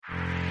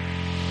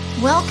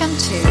Welcome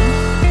to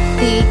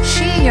the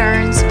She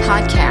Yearns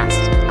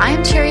podcast. I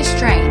am Terry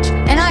Strange,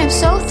 and I am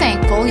so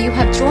thankful you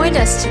have joined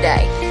us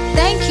today.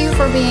 Thank you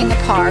for being a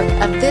part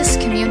of this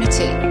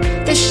community.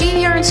 The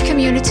She Yearns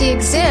community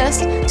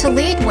exists to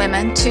lead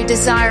women to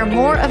desire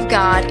more of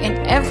God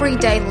in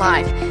everyday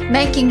life,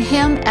 making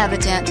Him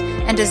evident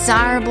and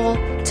desirable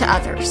to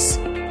others.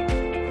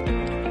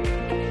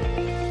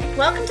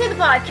 Welcome to the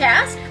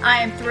podcast.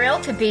 I am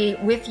thrilled to be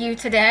with you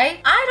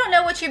today. I don't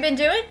know what you've been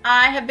doing.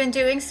 I have been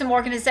doing some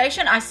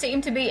organization. I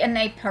seem to be in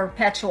a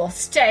perpetual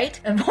state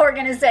of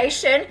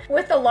organization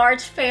with a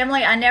large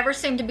family. I never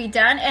seem to be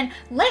done. And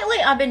lately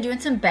I've been doing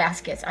some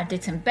baskets. I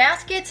did some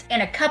baskets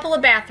in a couple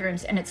of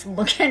bathrooms and it's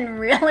looking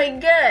really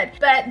good.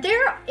 But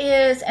there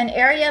is an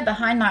area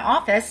behind my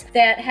office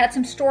that had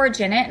some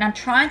storage in it and I'm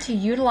trying to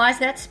utilize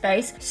that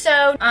space.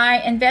 So I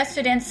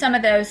invested in some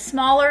of those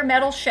smaller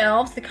metal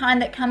shelves, the kind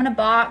that come in a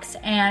box,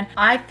 and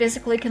I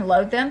physically can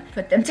load them,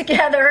 put them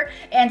together,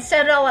 and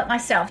set it all up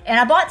myself. And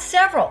I bought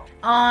several.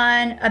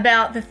 On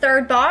about the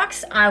third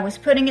box, I was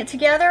putting it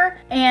together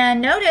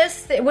and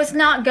noticed it was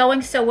not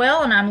going so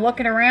well, and I'm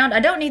looking around. I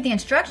don't need the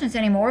instructions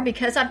anymore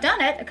because I've done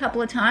it a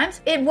couple of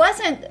times. It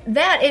wasn't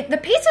that. The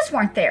pieces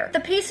weren't there. The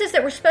pieces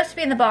that were supposed to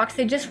be in the box,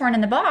 they just weren't in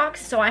the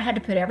box, so I had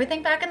to put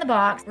everything back in the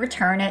box,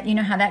 return it. You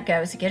know how that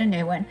goes, get a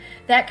new one,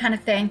 that kind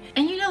of thing.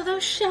 And you know,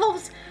 those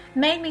shelves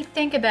made me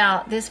think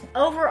about this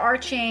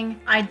overarching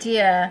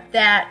idea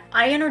that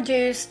I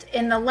introduced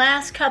in the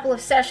last couple of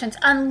sessions,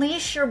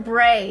 Unleash Your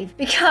Brave,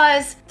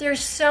 because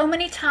there's so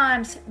many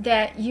times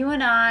that you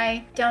and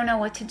I don't know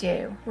what to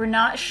do. We're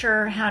not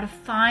sure how to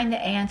find the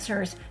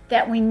answers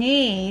that we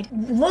need.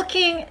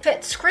 Looking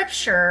at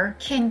Scripture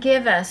can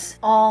give us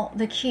all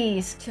the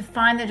keys to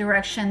find the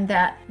direction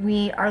that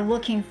we are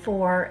looking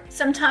for.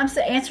 Sometimes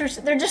the answers,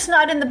 they're just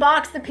not in the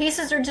box. The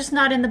pieces are just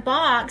not in the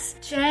box.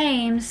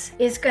 James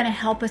is going to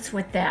help us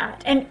with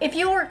that. And if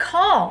you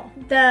recall,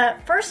 the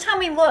first time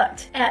we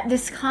looked at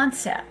this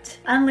concept,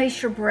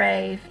 Unleash Your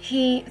Brave,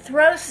 he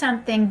throws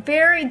something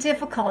very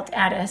difficult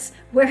at us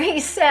where he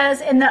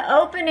says in the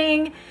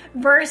opening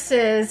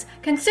verses,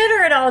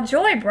 consider it all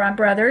joy,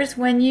 brothers,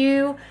 when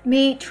you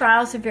meet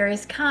trials of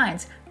various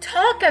kinds.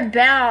 Talk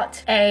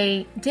about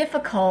a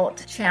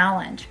difficult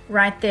challenge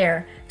right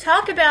there.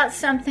 Talk about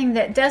something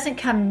that doesn't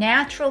come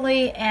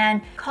naturally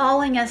and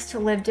calling us to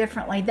live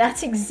differently.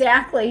 That's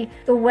exactly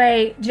the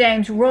way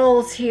James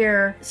rolls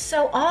here.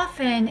 So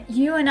often,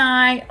 you and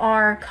I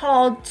are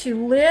called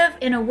to live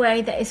in a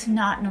way that is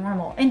not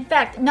normal. In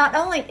fact, not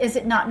only is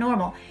it not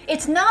normal,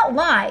 it's not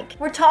like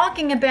we're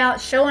talking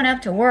about showing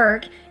up to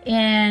work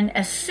in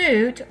a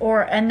suit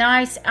or a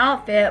nice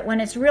outfit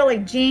when it's really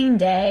jean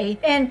day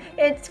and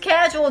it's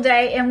casual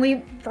day and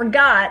we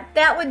forgot.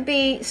 That would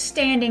be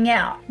standing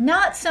out.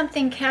 Not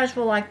something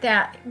casual like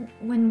that.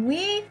 When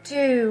we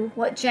do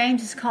what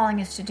James is calling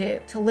us to do,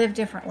 to live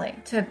differently,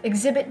 to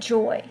exhibit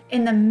joy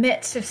in the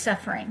midst of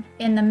suffering,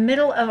 in the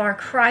middle of our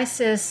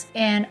crisis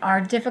and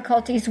our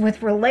difficulties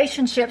with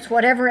relationships,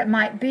 whatever it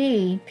might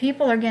be,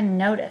 people are going to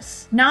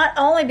notice. Not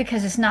only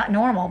because it's not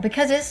normal,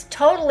 because it's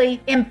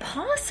totally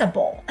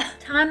impossible.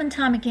 Time and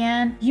time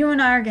again, you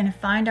and I are going to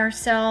find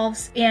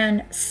ourselves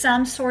in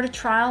some sort of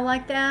trial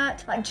like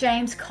that, like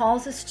James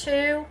calls us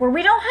to, where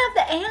we don't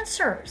have the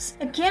answers.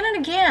 Again and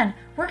again,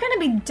 we're going to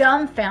be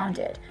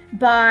dumbfounded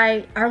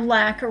by our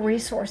lack of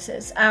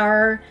resources,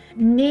 our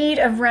need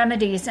of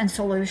remedies and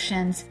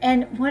solutions.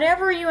 And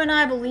whatever you and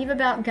I believe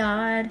about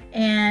God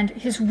and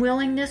His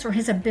willingness or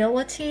His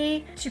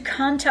ability to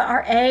come to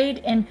our aid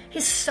and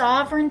His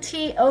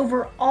sovereignty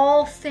over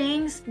all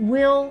things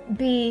will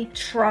be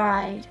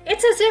tried.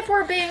 It's as if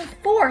we're being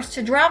forced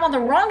to drive on the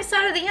wrong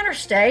side of the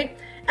interstate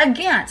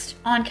against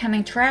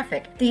oncoming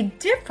traffic. The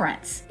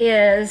difference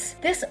is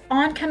this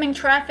oncoming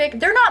traffic,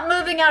 they're not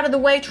moving out of the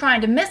way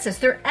trying to miss us.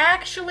 They're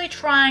actually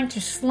trying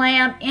to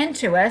slam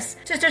into us,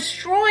 to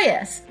destroy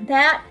us.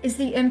 That is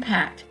the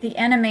impact the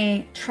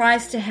enemy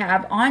tries to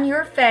have on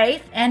your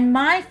faith and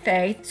my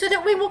faith so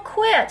that we will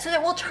quit, so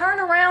that we'll turn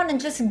around and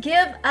just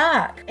give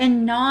up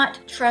and not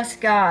trust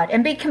God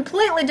and be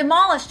completely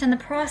demolished in the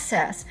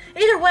process.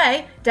 Either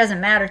way,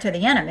 doesn't matter to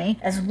the enemy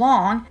as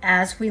long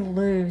as we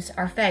lose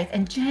our faith.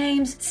 And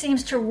James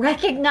seems to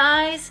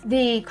recognize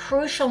the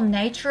crucial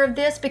nature of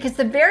this because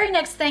the very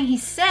next thing he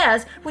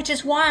says, which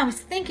is why I was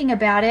thinking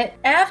about it,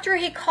 after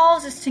he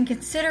calls us to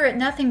consider it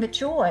nothing but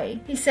joy,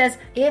 he says,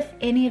 if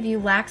any of you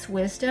lacks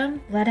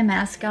wisdom, let him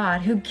ask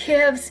God, who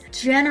gives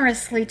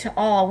generously to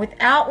all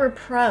without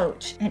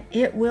reproach, and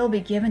it will be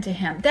given to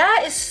him.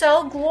 That is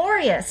so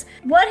glorious.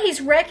 What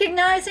he's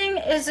recognizing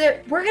is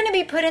that we're going to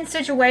be put in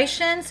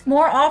situations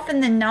more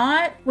often than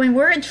not when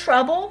we're in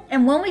trouble,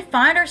 and when we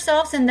find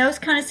ourselves in those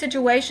kind of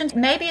situations,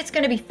 maybe it's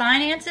going to be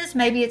finances,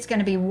 maybe it's going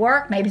to be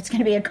work, maybe it's going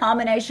to be a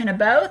combination of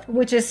both,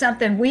 which is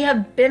something we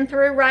have been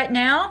through right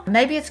now.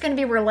 Maybe it's going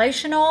to be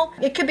relational.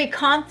 It could be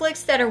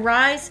conflicts that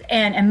arise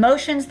and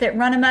emotions that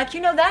run amok.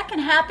 That can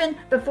happen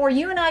before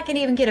you and I can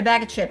even get a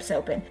bag of chips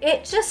open.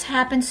 It just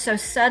happens so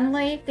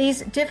suddenly.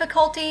 These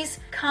difficulties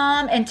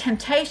come and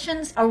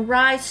temptations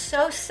arise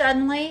so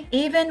suddenly,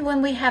 even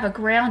when we have a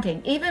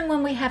grounding, even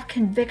when we have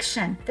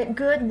conviction that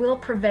good will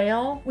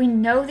prevail. We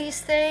know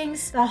these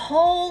things. The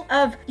whole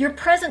of your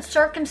present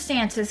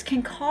circumstances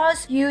can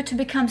cause you to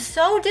become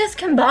so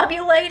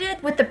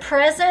discombobulated with the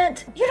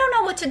present. You don't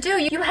know what to do.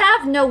 You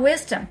have no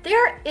wisdom.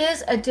 There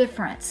is a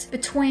difference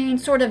between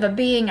sort of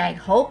being a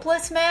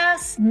hopeless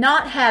mess,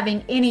 not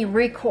having any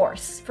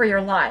recourse for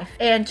your life,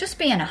 and just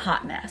being a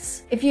hot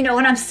mess. If you know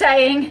what I'm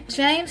saying.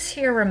 James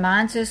here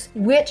reminds us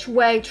which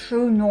way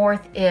true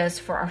north is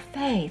for our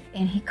faith,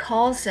 and he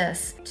calls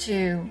us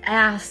to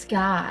ask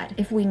God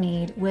if we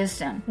need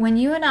wisdom. When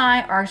you and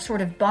I are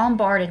sort of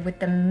bombarded with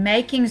the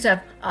makings of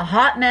a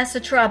hot mess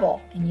of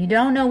trouble, and you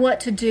don't know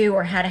what to do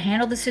or how to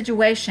handle the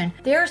situation,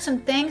 there are some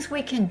things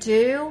we can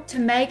do to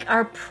make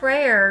our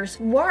prayers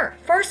work.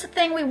 First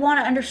thing we want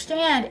to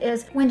understand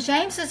is when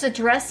James is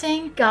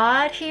addressing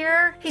God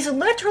here, he's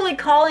literally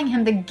calling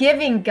him the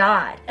giving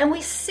God. And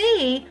we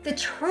see the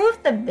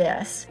truth of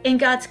this in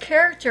God's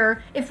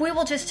character if we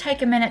will just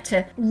take a minute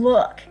to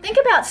look. Think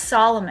about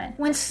Solomon.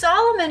 When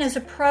Solomon is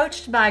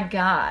approached by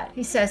God,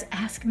 he says,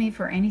 ask me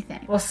for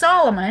anything. Well,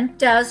 Solomon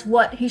does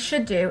what he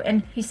should do,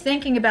 and he's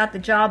thinking about the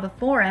job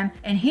before him,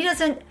 and he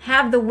doesn't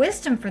have the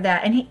wisdom for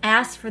that, and he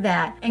asks for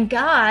that. And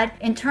God,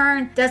 in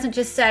turn, doesn't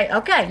just say,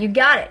 okay, you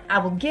got it. I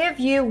will give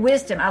you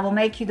wisdom. I will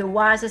make you the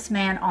wisest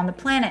man on the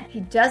planet.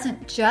 He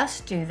doesn't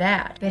just do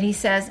that, but he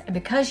says,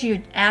 because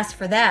you asked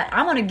for that,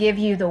 I'm going to give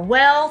you the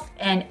wealth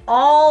and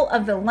all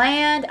of the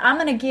land. I'm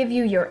going to give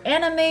you your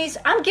enemies.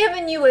 I'm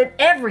giving you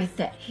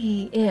everything.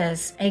 He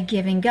is a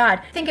giving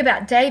God. Think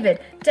about David.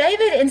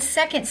 David in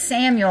 2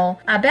 Samuel,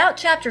 about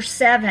chapter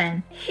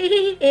 7,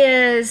 he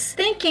is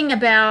thinking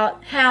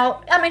about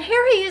how,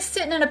 here he is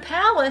sitting in a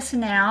palace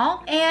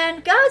now,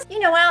 and God's,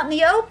 out in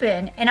the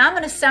open. And I'm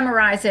going to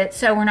summarize it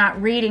so we're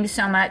not reading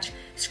so much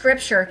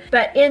scripture.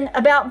 But in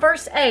about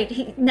verse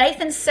 8,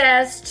 Nathan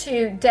says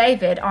to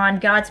David on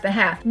God's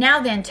behalf, now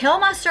then, tell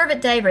my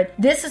servant David,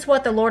 this is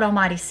what the Lord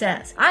Almighty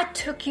says. I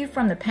took you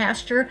from the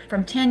pasture,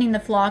 from tending the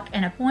flock,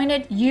 and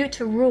appointed you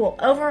to rule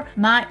over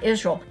my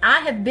Israel. I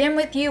have been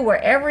with you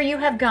wherever you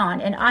have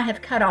gone, and I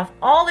have cut off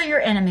all of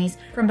your enemies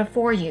from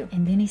before you.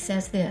 And then he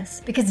says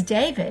this, because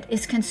David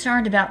is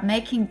concerned about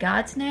making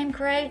God's name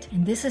great,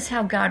 and this is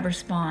how God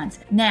responds.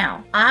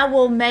 Now, I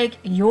will make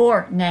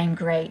your name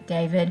great,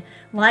 David,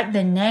 like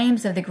the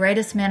names of the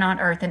greatest men on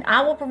earth, and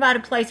I will provide a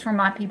place for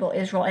my people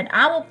Israel, and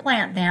I will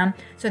plant them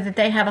so that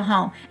they have a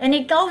home. And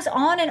he goes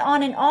on and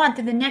on and on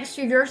through the next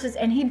few verses,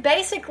 and he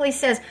basically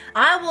says,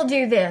 I will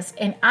do this,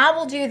 and I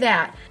will do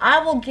that. I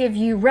will give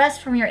you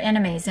rest from your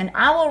enemies, and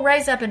I will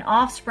raise up an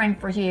offspring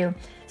for you,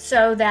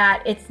 so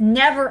that it's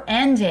never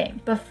ending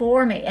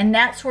before me, and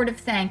that sort of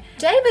thing.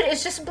 David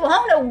is just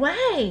blown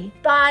away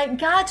by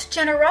God's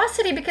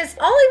generosity, because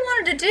all he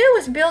wanted to do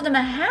was build him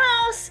a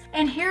house,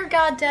 and here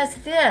God does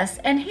this,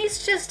 and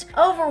he's just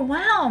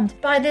overwhelmed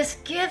by this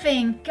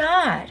giving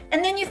God.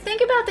 And then you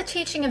think about the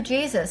teaching of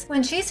Jesus,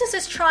 when Jesus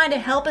is trying to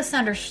help us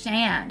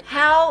understand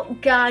how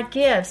God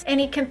gives, and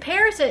he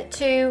compares it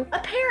to a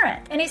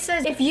parent, and he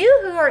says, if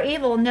you who are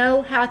evil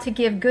know how to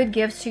give good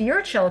gifts to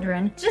your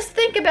children, just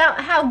think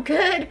about how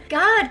good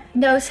God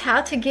knows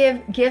how to give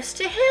gifts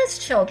to his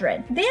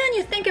children. Then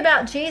you think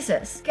about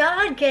Jesus.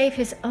 God gave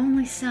his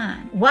only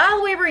son.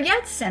 While we were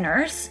yet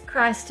sinners,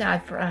 Christ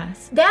died for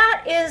us.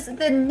 That is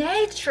the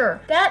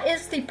nature. That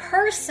is the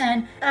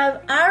person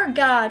of our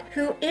God,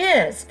 who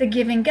is the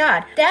giving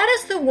God. That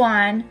is the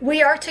one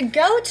we are to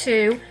go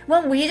to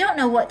when we don't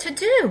know what to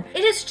do.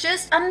 It is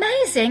just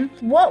amazing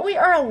what we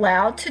are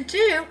allowed to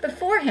do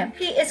before him.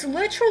 He is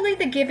literally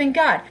the giving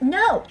God.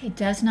 No, he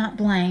does not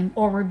blame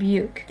or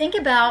rebuke. Think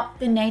about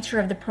the nature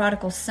of the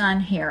prodigal son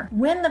here.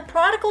 When the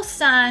prodigal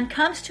son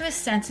comes to his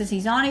senses,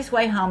 he's on his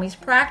way home, he's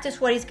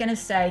practiced what he's going to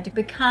say to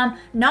become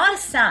not a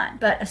son,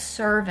 but a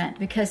servant,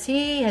 because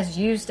he has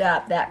used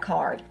up that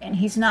card, and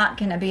he's not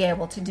going to be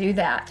able to do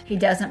that. He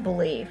doesn't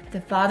believe. The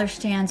father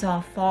stands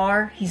off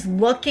far. He's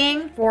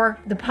looking for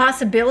the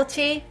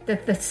possibility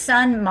that the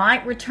son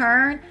might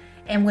return.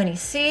 And when he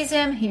sees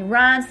him, he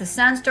runs. The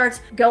son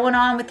starts going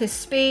on with his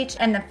speech,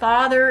 and the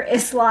father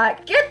is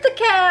like, get the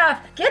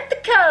calf, get the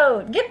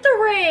coat, get the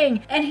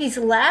ring. And he's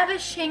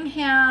lavishing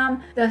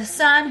him, the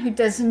son who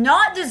does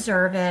not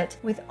deserve it,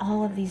 with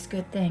all of these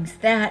good things.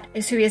 That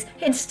is who he is.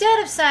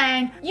 Instead of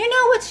saying, you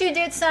know what you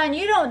did, son?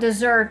 You don't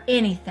deserve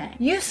anything.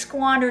 You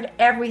squandered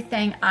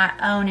everything I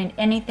own and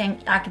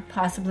anything I could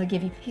possibly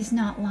give you. He's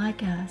not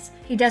like us.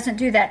 He doesn't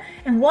do that.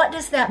 And what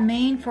does that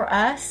mean for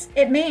us?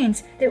 It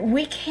means that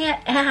we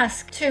can't ask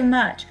ask too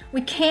much.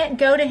 We can't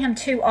go to him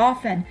too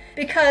often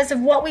because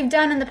of what we've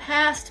done in the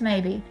past,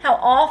 maybe. How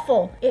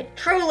awful it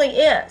truly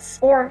is.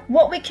 Or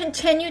what we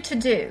continue to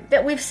do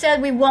that we've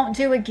said we won't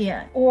do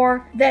again.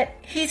 Or that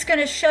he's going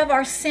to shove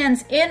our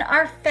sins in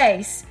our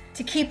face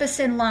to keep us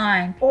in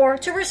line or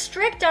to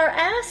restrict our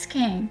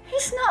asking.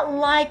 He's not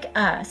like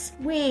us.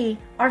 We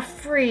are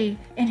free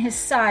in his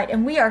sight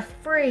and we are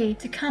free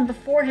to come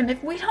before him.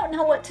 If we don't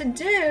know what to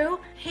do,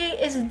 he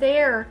is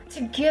there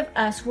to give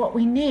us what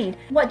we need.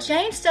 What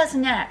James does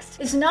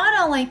next is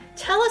not only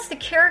tell us the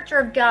character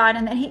of God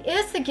and that he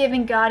is the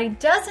giving God. He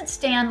doesn't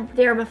stand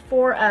there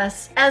before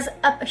us as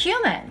a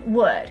human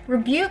would,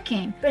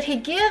 rebuking, but he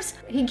gives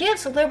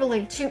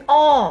liberally to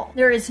all.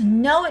 There is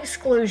no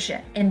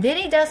exclusion. And then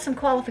he does some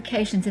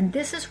qualifications, and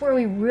this is where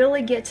we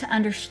really get to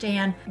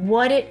understand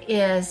what it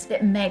is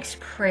that makes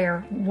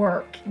prayer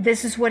work.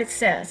 This is what it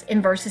says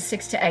in verses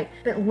 6 to 8.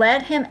 But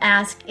let him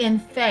ask in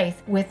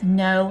faith with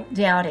no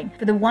doubting.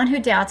 For the one who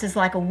doubts is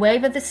like a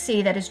wave of the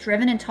sea that is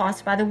driven and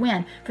tossed by the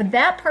wind. For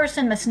that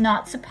person must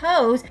not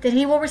suppose that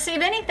he will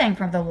receive anything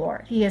from the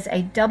Lord. He is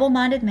a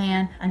double-minded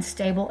man,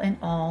 unstable in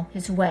all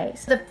his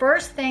ways. The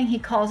first thing he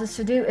calls us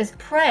to do is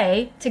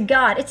pray to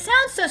God. It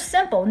sounds so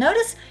simple.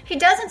 Notice he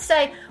doesn't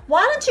say,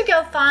 why don't you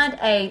go find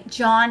a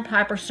John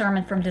Piper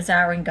sermon from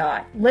Desiring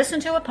God? Listen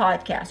to a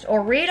podcast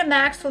or read a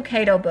Max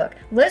Lucado book.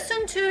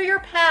 Listen to your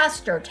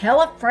pastor.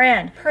 Tell a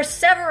friend.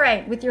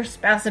 Perseverate with your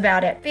spouse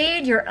about it.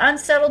 Feed your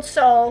unsettled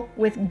soul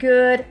with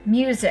good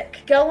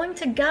music. Going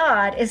to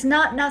God is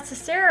not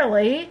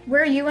necessarily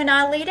where you and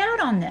I lead out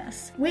on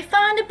this. We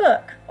find a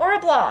book or a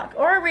blog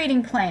or a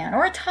reading plan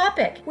or a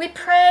topic. We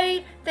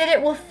pray that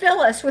it will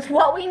fill us with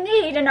what we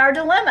need in our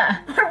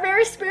dilemma. We're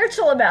very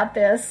spiritual about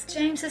this.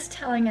 James is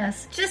telling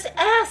us, just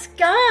ask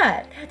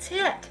God. That's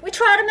it. We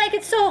try to make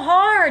it so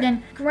hard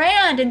and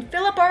grand and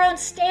fill up our own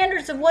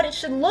standards of what it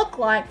should look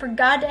like for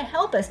God to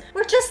help us.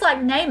 We're just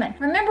like Naaman.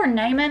 Remember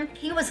Naaman?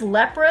 He was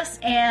leprous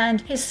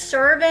and his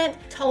servant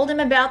told him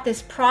about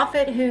this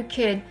prophet who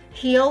could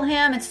heal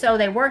him, and so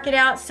they work it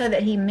out so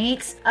that he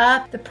meets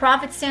up. The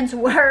prophet sends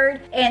word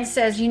and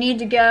says, you need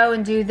to go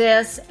and do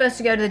this. You're supposed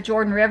to go to the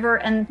Jordan River.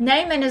 And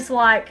Naaman is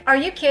like, are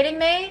you kidding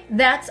me?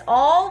 That's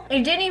all?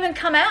 He didn't even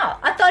come out.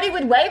 I thought he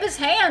would wave his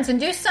hands and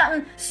do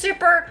something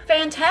super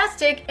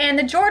fantastic, and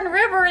the Jordan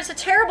River is a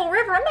terrible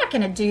river. I'm not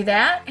going to do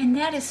that. And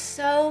that is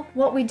so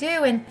what we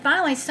do. And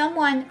finally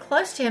someone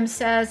close to him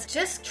says,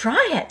 just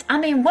try it. I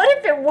mean, what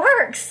if it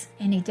works?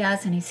 And he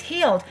does, and he's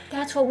healed.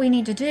 That's what we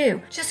need to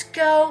do. Just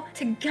go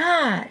to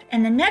God.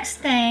 And the next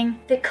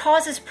thing that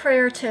causes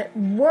prayer to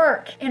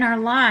work in our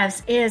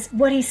lives is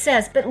what he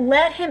says, but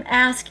let him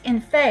ask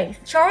in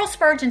faith. Charles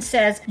Spurgeon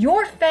says,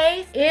 your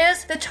faith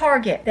is the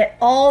target that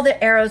all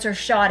the arrows are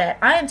shot at.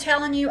 I am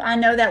telling you, I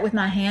know that with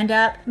my hand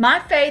up. My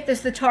faith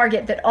is the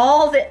target that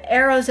all the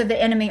arrows of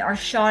the enemy are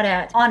shot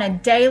at on a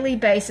daily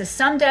basis,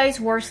 some days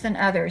worse than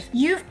others.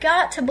 You've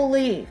got to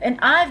believe, and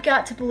I've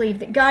got to believe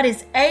that God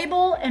is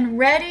able and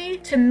ready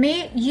to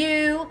meet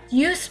you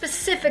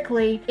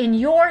specifically in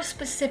your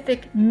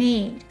specific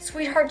need.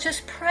 Sweetheart,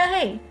 just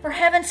pray. For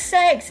heaven's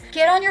sakes,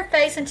 get on your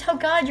face and tell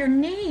God your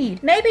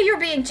need. Maybe you're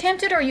being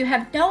tempted, or you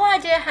have no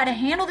idea how to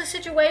handle the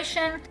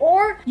situation,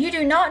 or you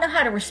do not know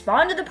how to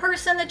respond to the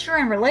person that you're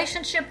in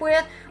relationship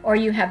with, or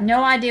you have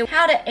no idea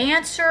how to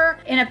answer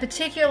in a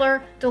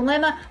particular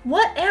dilemma.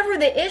 Whatever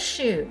the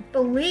issue,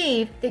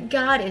 believe that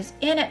God is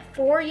in it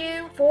for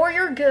you, for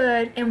your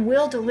good, and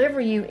will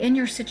deliver you in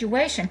your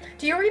situation.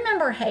 Do you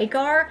remember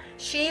Hagar?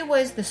 She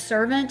was the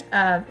servant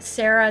of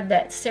Sarah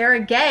that Sarah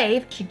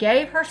gave. She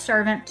gave her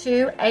servant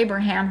to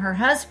Abraham, her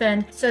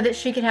husband, so that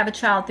she could have a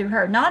child through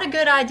her. Not a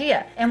good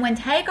idea. And when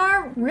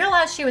Hagar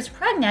realized she was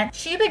pregnant,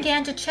 she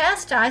began to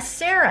chastise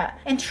Sarah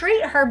and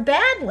treat her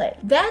badly.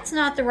 That's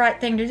not the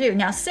right thing to do.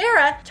 Now,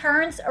 Sarah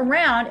turns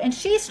around and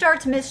she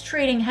starts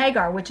mistreating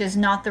Hagar, which is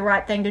not the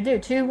right thing to do.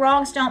 Two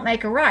wrongs don't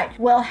make a right.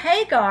 Well,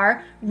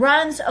 Hagar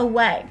runs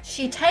away.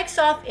 She takes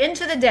off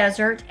into the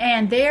desert,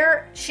 and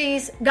there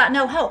she's got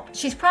no hope.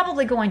 She's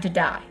probably going to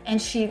die.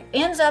 And she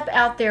ends up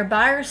out there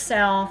by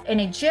herself, an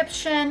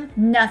Egyptian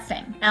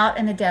nothing, out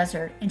in the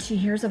desert. And she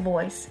hears a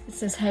voice. It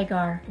says,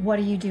 Hagar, what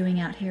are you doing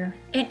out here?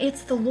 And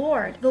it's the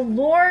Lord. The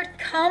Lord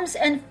comes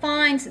and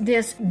finds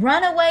this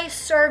runaway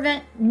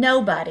servant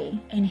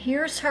nobody and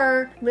hears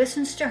her,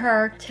 listens to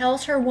her,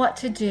 tells her what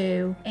to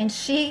do, and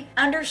she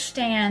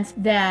understands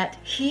that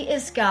he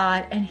is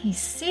God and he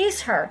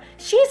sees her.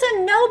 She's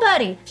a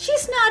nobody.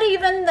 She's not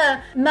even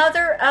the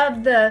mother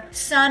of the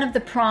son of the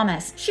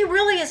promise. She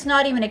really is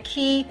not even a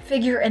key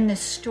figure in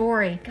this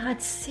story.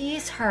 God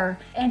sees her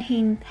and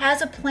he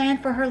has a plan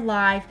for her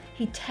life.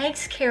 He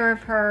takes care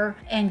of her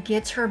and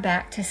gets her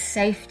back to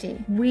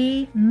safety.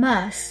 We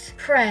must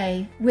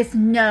pray with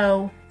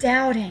no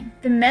doubting.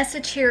 The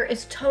message here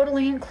is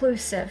totally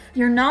inclusive.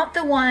 You're not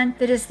the one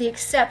that is the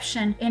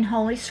exception in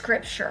Holy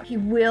Scripture. He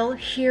will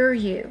hear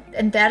you.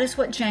 And that is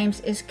what James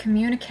is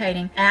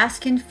communicating.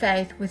 Ask in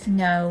faith with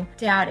no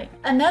doubting.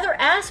 Another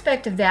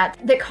aspect of that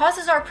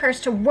causes our prayers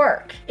to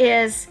work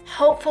is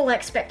hopeful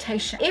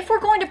expectation. If we're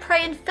going to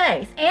pray in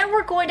faith and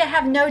we're going to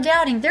have no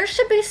doubting, there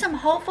should be some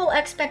hopeful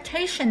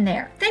expectation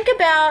there. Think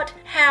about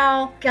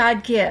how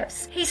God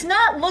gives. He's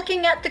not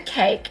looking at the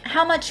cake,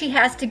 how much he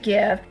has to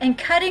give, and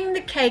cutting the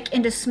cake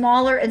into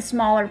smaller and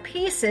smaller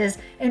pieces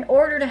in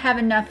order to have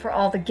enough for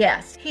all the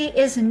guests. He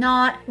is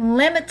not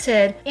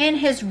limited in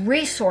his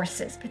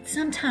resources. But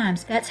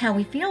sometimes that's how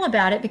we feel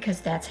about it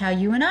because that's how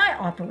you and I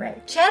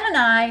operate. Chad and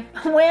I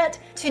went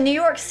to New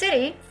York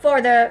City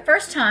for the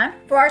first time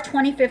for our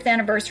 25th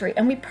anniversary,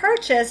 and we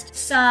purchased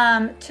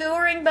some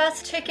touring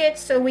bus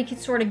tickets so we could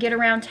sort of get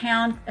around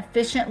town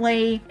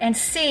efficiently and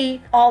see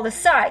all the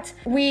sights.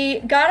 We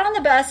got on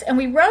the bus and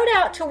we rode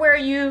out to where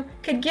you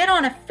could get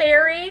on a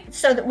ferry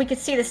so that we could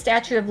see the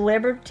Statue of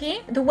Liberty.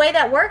 The way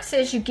that works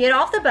is you get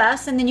off the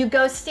bus and then you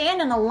go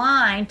stand in a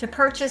line to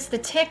purchase the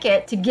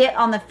ticket to get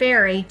on the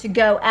ferry to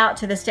go out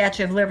to the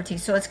Statue of Liberty.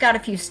 So it's got a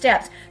few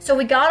steps. So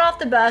we got off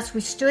the bus,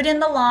 we stood in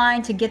the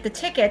line to get the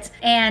tickets,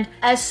 and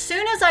as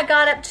soon as I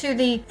got up to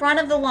the front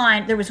of the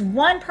line, there was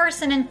one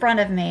person in front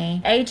of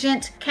me.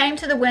 Agent came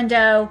to the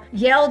window,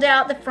 yelled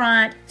out the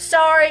front,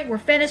 "Sorry, we're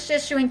finished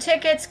issuing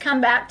tickets,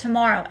 come back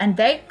tomorrow." And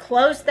they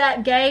closed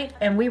that gate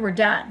and we were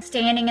done,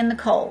 standing in the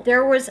cold.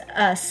 There was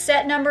a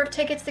set number of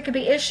tickets that could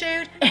be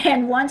issued,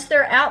 and once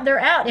they're out, they're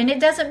out. And it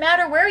doesn't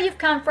matter where you've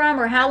come from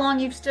or how long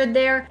you've stood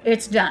there,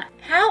 it's done.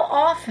 How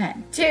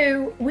often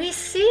do we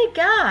see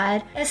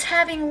God as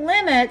having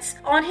limits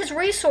on his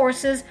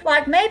resources,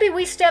 like maybe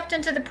we stepped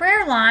into the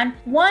prayer line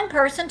one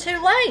person too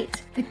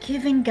late? The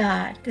giving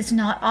God does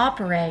not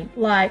operate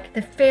like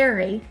the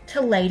ferry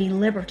to Lady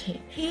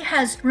Liberty. He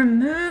has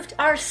removed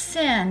our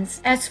sins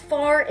as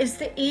far as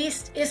the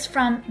east is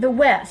from the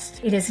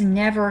west. It is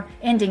never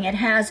ending. It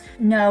has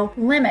no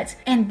limits.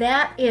 And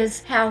that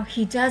is how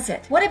he does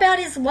it. What about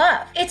his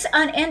love? It's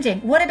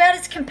unending. What about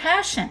his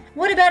compassion?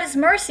 What about his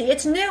mercy?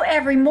 It's new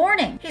every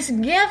morning. His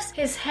gifts,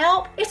 his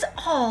help, it's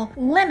all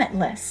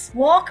limitless.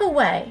 Walk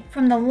away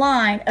from the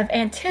line of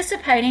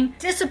anticipating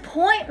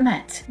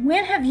disappointment.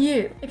 When have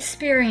you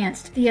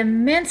experienced the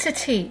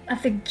immensity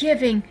of the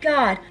giving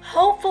God?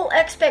 Hopeful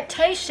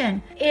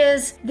expectation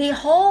is the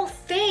whole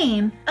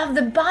theme of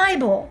the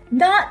Bible.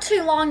 Not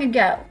too long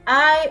ago,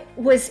 I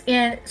was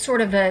in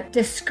sort of a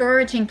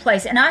discouraging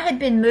place, and I had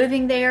been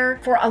moving there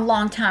for a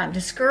long time.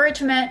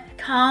 Discouragement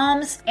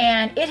comes,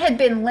 and it had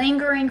been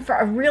lingering for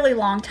a really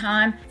long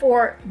time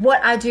for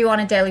what I do on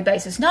a daily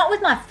basis. Not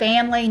with my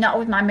family, not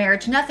with my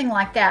marriage, nothing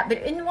like that, but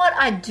in what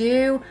I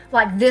do,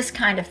 like this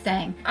kind of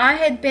thing. I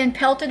had been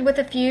pelted with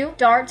a few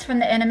darts from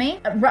the enemy.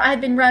 I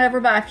had been run over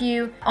by a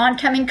few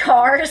oncoming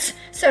cars,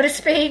 so to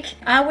speak.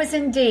 I was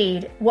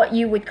indeed what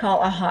you would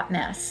call a hot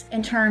mess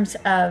in terms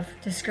of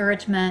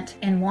discouragement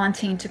and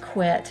wanting to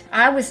quit.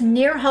 I was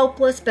near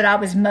hopeless, but I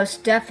was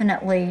most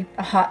definitely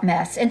a hot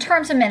mess. In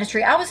terms of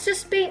ministry, I was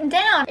just beaten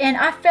down, and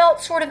I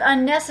felt sort of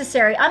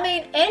unnecessary. I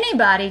mean,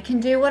 anybody can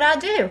do what I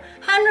do.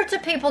 Hundreds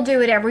of people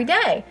do it every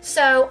day.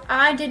 So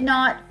I did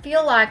not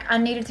feel like I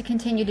needed to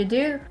continue to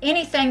do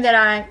anything that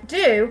I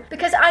do,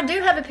 because I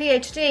do have a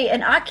PhD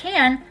and I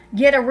can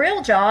get a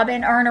real job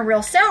and earn a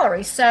real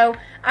salary. So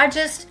I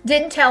just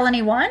didn't tell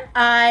anyone.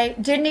 I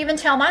didn't even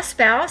tell my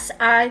spouse.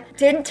 I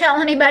didn't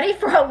tell anybody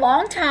for a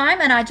long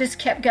time, and I just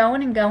kept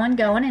going and going,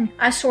 and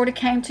I sort of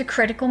came to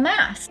critical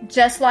mass,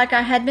 just like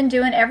I had been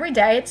doing every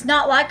day. It's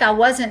not like I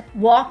wasn't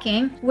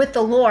walking with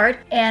the Lord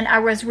and I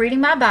was reading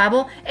my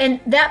Bible. And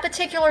that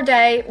particular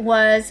day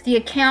was the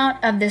account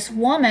of this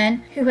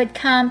woman who had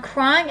come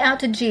crying out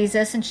to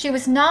Jesus, and she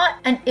was not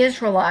an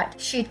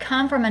Israelite. She'd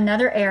come from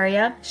another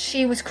area.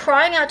 She was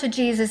crying out to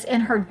Jesus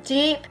in her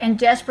deep and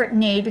desperate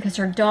need because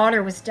her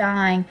daughter was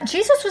dying.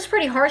 Jesus was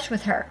pretty harsh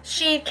with her.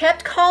 She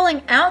kept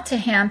calling out to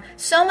him,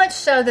 so much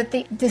so that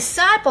the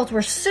disciples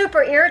were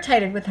super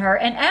irritated with her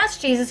and asked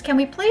Jesus, "Can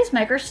we please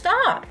make her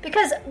stop?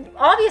 Because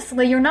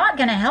obviously you're not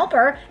going to help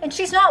her and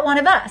she's not one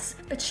of us."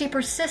 But she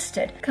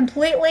persisted.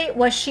 Completely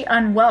was she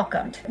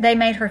unwelcomed. They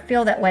made her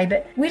feel that way,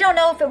 but we don't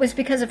know if it was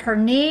because of her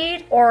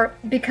need or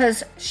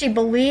because she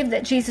believed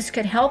that Jesus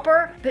could help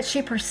her, but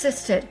she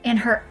persisted in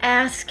her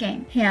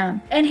asking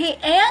him. And he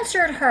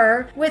answered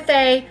her with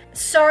a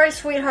 "Sorry,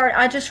 sweetheart,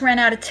 I just ran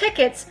out of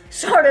tickets"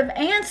 sort of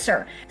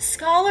answer.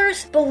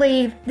 Scholars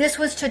believe this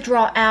was to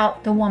draw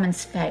out the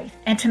woman's faith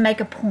and to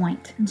make a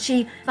point. And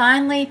she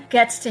finally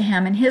gets to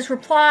him, and his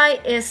reply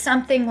is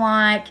something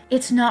like,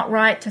 "It's not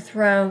right to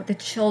throw the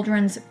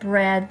children's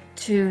bread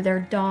to their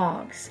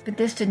dogs. But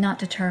this did not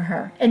deter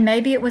her. And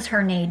maybe it was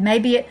her need.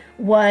 Maybe it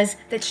was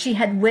that she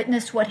had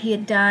witnessed what he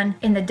had done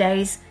in the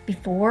days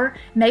before.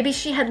 Maybe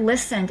she had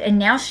listened and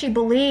now she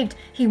believed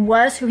he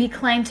was who he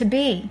claimed to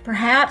be.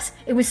 Perhaps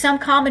it was some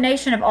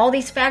combination of all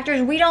these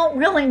factors. We don't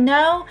really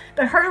know,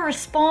 but her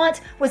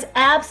response was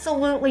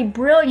absolutely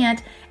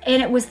brilliant,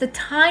 and it was the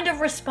kind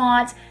of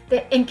response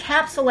that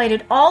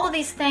encapsulated all of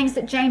these things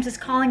that James is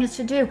calling us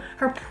to do.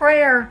 Her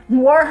prayer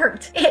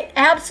worked. It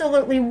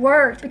absolutely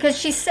worked, because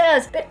she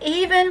says, but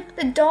even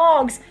the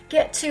dogs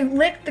get to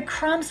lick the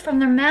crumbs from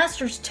their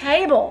master's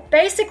table.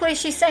 Basically,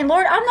 she's saying,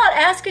 Lord, I'm not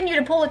asking you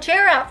to pull a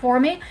chair out for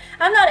me.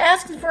 I'm not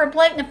asking for a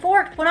plate and a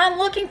fork. What I'm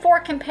looking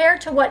for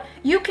compared to what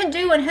you can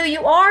do and who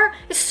you are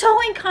is so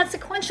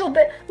inconsequential.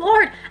 But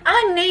Lord,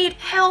 I need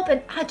help,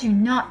 and I do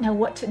not know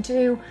what to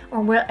do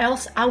or where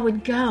else I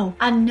would go.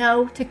 I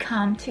know to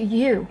come to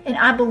you. And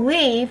I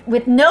believe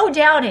with no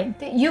doubting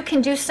that you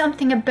can do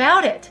something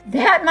about it.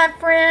 That, my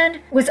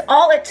friend, was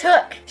all it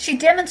took. She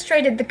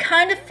demonstrated the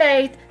kind of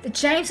faith that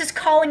James is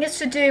calling us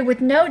to do with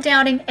no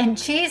doubting, and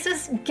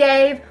Jesus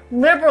gave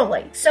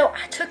liberally. So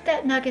I took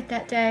that nugget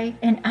that day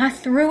and I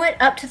threw it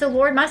up to the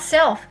Lord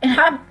myself. And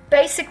I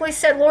basically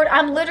said, Lord,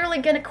 I'm literally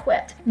going to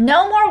quit.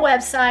 No more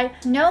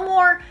website, no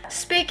more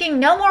speaking,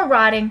 no more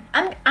writing.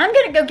 I'm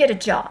going to go get a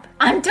job.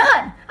 I'm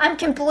done. I'm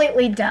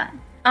completely done.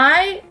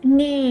 I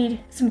need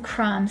some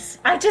crumbs.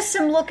 I just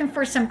am looking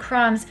for some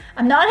crumbs.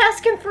 I'm not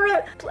asking for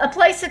a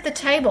place at the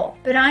table,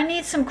 but I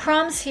need some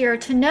crumbs here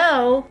to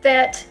know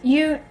that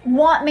you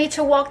want me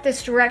to walk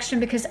this direction,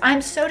 because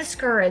I'm so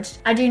discouraged.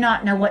 I do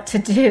not know what to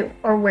do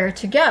or where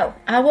to go.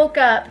 I woke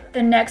up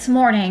the next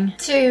morning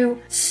to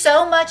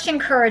so much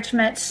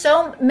encouragement,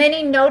 so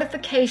many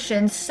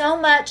notifications, so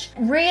much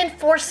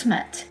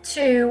reinforcement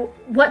to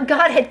what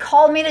God had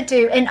called me to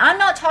do. And I'm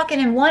not talking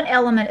in one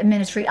element of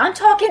ministry. I'm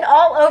talking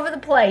all over the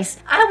place.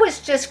 I was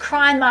just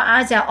crying my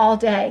eyes out all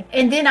day.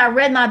 And then I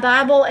read my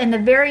Bible, and the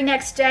very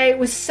next day it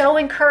was so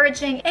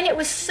encouraging, and it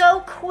was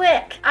so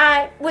quick.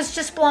 I was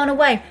just blown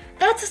away.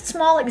 That's a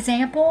small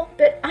example,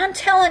 but I'm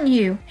telling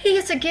you, He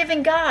is a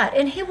giving God,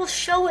 and He will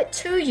show it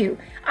to you.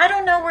 I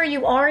don't know where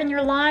you are in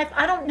your life.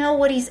 I don't know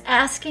what He's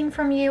asking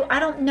from you. I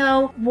don't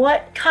know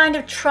what kind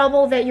of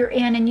trouble that you're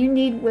in and you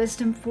need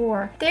wisdom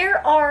for.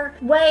 There are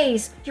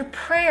ways your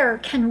prayer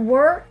can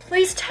work.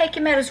 Please take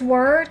Him at His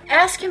word.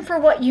 Ask Him for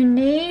what you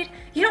need.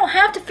 You don't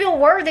have to feel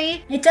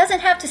worthy. It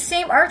doesn't have to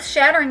seem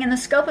earth-shattering in the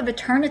scope of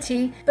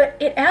eternity, but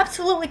it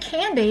absolutely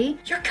can be.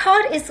 Your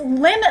God is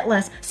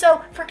limitless.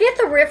 So forget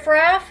the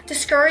riffraff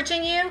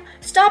discouraging you.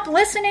 Stop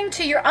listening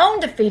to your own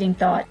defeating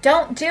thought.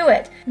 Don't do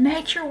it.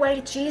 Make your way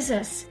to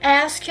Jesus.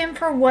 Ask Him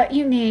for what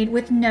you need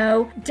with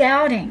no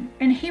doubting,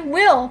 and He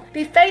will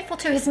be faithful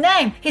to His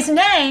name. His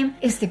name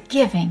is the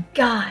giving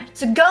God.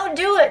 So go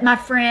do it, my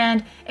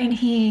friend, and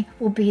He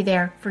will be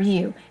there for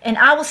you. And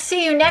I will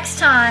see you next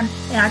time,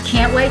 and I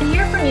can't wait to hear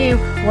from you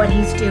what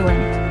He's doing.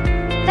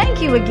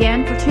 Thank you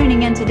again for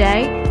tuning in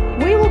today.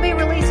 We will be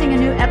releasing a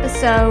new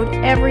episode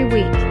every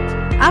week.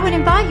 I would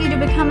invite you to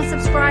become a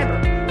subscriber,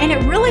 and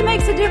it really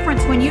makes a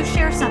difference when you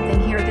share something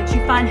here that you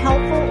find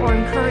helpful or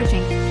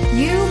encouraging.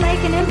 You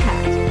make an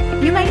impact.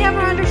 You may never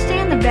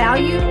understand the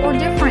value or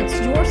difference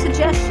your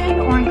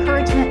suggestion or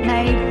encouragement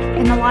made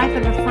in the life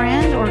of a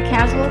friend or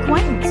casual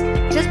acquaintance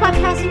just by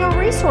passing a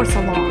resource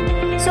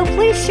along. So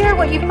please share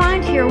what you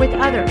find here with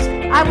others.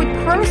 I would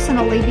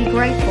personally be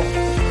grateful.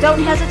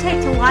 Don't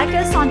hesitate to like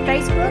us on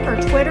Facebook or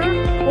Twitter,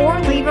 or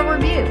leave a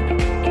review.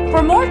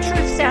 For more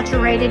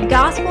truth-saturated,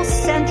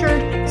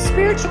 gospel-centered,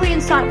 spiritually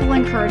insightful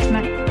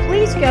encouragement,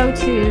 please go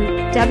to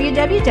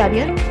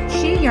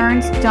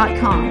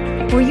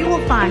www.sheyearns.com, where you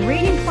will find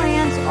reading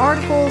plans,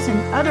 articles, and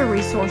other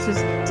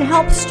resources to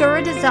help stir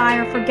a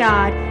desire for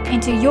God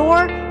into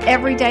your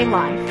everyday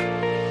life.